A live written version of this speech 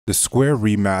The Square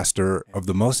remaster of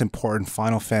the most important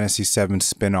Final Fantasy VII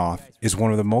spin-off is one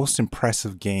of the most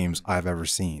impressive games I've ever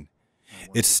seen.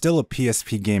 It's still a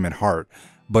PSP game at heart,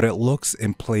 but it looks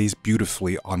and plays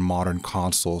beautifully on modern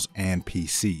consoles and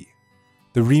PC.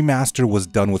 The remaster was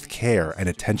done with care and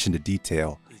attention to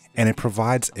detail, and it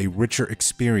provides a richer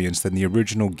experience than the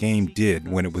original game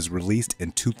did when it was released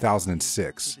in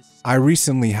 2006. I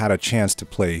recently had a chance to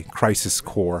play Crisis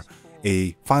Core,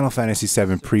 a Final Fantasy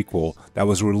VII prequel that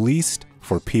was released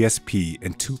for PSP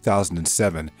in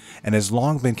 2007 and has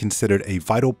long been considered a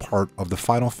vital part of the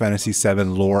Final Fantasy VII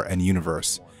lore and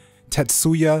universe.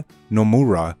 Tetsuya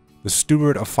Nomura, the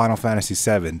steward of Final Fantasy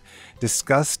VII,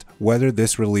 discussed whether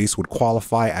this release would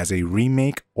qualify as a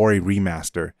remake or a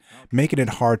remaster, making it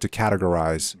hard to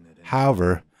categorize.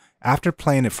 However, after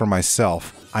playing it for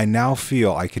myself, I now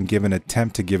feel I can give an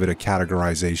attempt to give it a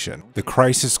categorization. The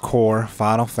Crisis Core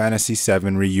Final Fantasy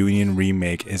VII Reunion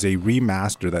Remake is a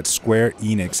remaster that Square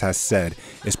Enix has said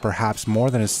is perhaps more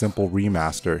than a simple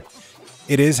remaster.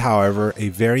 It is, however, a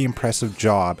very impressive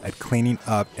job at cleaning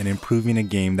up and improving a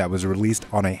game that was released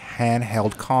on a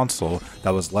handheld console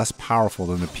that was less powerful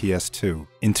than the PS2.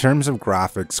 In terms of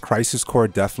graphics, Crisis Core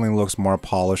definitely looks more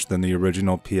polished than the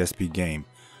original PSP game.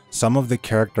 Some of the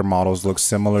character models look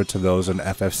similar to those in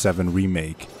FF7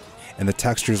 Remake, and the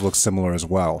textures look similar as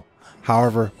well.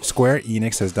 However, Square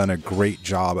Enix has done a great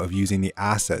job of using the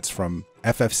assets from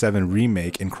FF7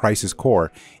 Remake and Crisis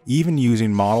Core, even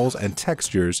using models and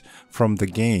textures from the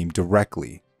game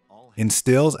directly. In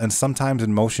stills and sometimes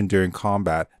in motion during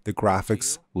combat, the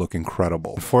graphics look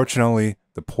incredible. Unfortunately,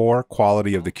 the poor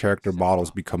quality of the character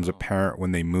models becomes apparent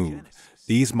when they move.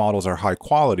 These models are high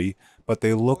quality, but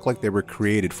they look like they were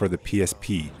created for the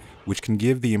PSP, which can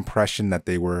give the impression that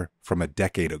they were from a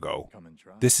decade ago.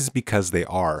 This is because they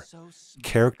are.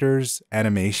 Characters'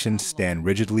 animations stand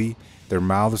rigidly, their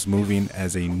mouths moving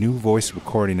as a new voice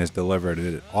recording is delivered,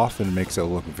 and it often makes it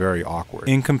look very awkward.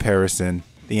 In comparison,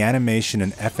 the animation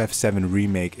in FF7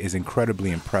 Remake is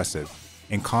incredibly impressive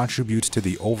and contributes to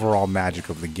the overall magic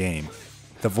of the game.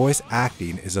 The voice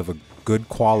acting is of a good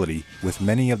quality with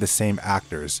many of the same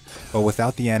actors, but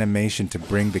without the animation to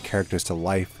bring the characters to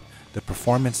life, the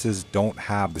performances don't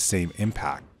have the same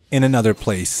impact. In another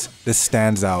place, this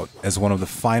stands out as one of the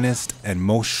finest and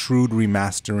most shrewd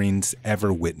remasterings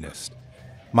ever witnessed.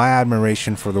 My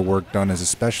admiration for the work done is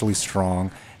especially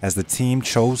strong as the team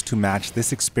chose to match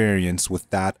this experience with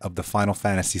that of the Final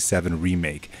Fantasy VII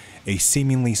Remake, a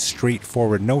seemingly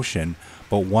straightforward notion,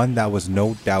 but one that was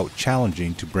no doubt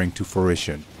challenging to bring to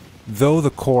fruition. Though the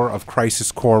core of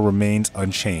Crisis Core remains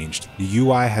unchanged, the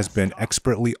UI has been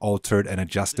expertly altered and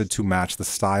adjusted to match the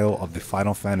style of the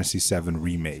Final Fantasy VII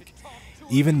Remake.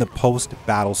 Even the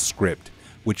post-battle script,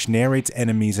 which narrates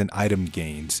enemies and item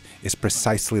gains, is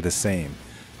precisely the same.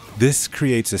 This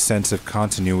creates a sense of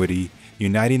continuity,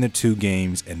 uniting the two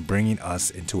games and bringing us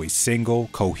into a single,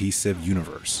 cohesive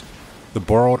universe. The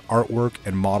borrowed artwork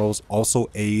and models also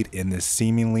aid in this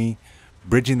seemingly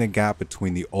bridging the gap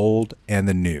between the old and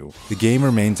the new. The game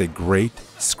remains a great,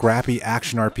 scrappy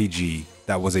action RPG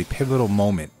that was a pivotal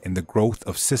moment in the growth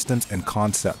of systems and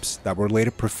concepts that were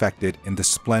later perfected in the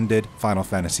splendid Final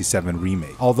Fantasy VII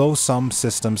Remake. Although some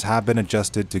systems have been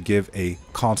adjusted to give a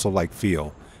console-like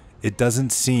feel, it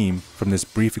doesn't seem from this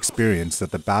brief experience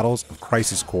that the battles of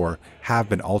Crisis Core have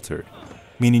been altered,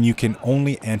 meaning you can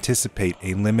only anticipate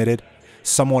a limited,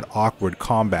 somewhat awkward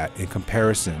combat in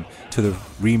comparison to the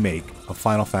remake of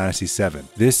Final Fantasy VII.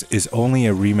 This is only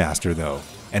a remaster though,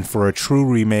 and for a true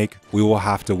remake, we will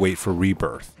have to wait for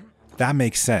Rebirth. That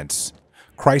makes sense.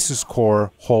 Crisis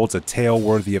Core holds a tale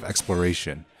worthy of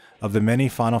exploration. Of the many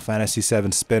Final Fantasy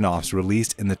VII spin-offs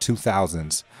released in the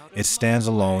 2000s, it stands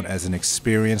alone as an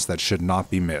experience that should not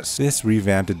be missed. This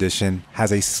revamped edition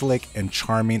has a slick and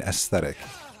charming aesthetic.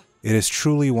 It is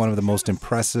truly one of the most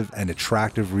impressive and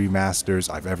attractive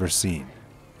remasters I've ever seen.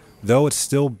 Though it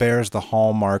still bears the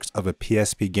hallmarks of a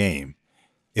PSP game,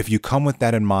 if you come with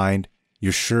that in mind,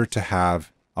 you're sure to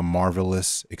have a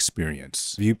marvelous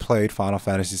experience. Have you played Final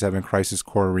Fantasy VII Crisis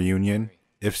Core Reunion?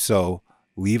 If so,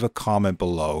 leave a comment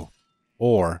below.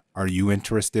 Or, are you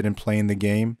interested in playing the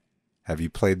game? Have you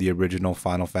played the original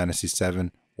Final Fantasy VII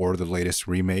or the latest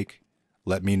remake?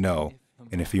 Let me know.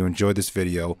 And if you enjoyed this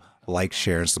video, like,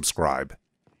 share, and subscribe.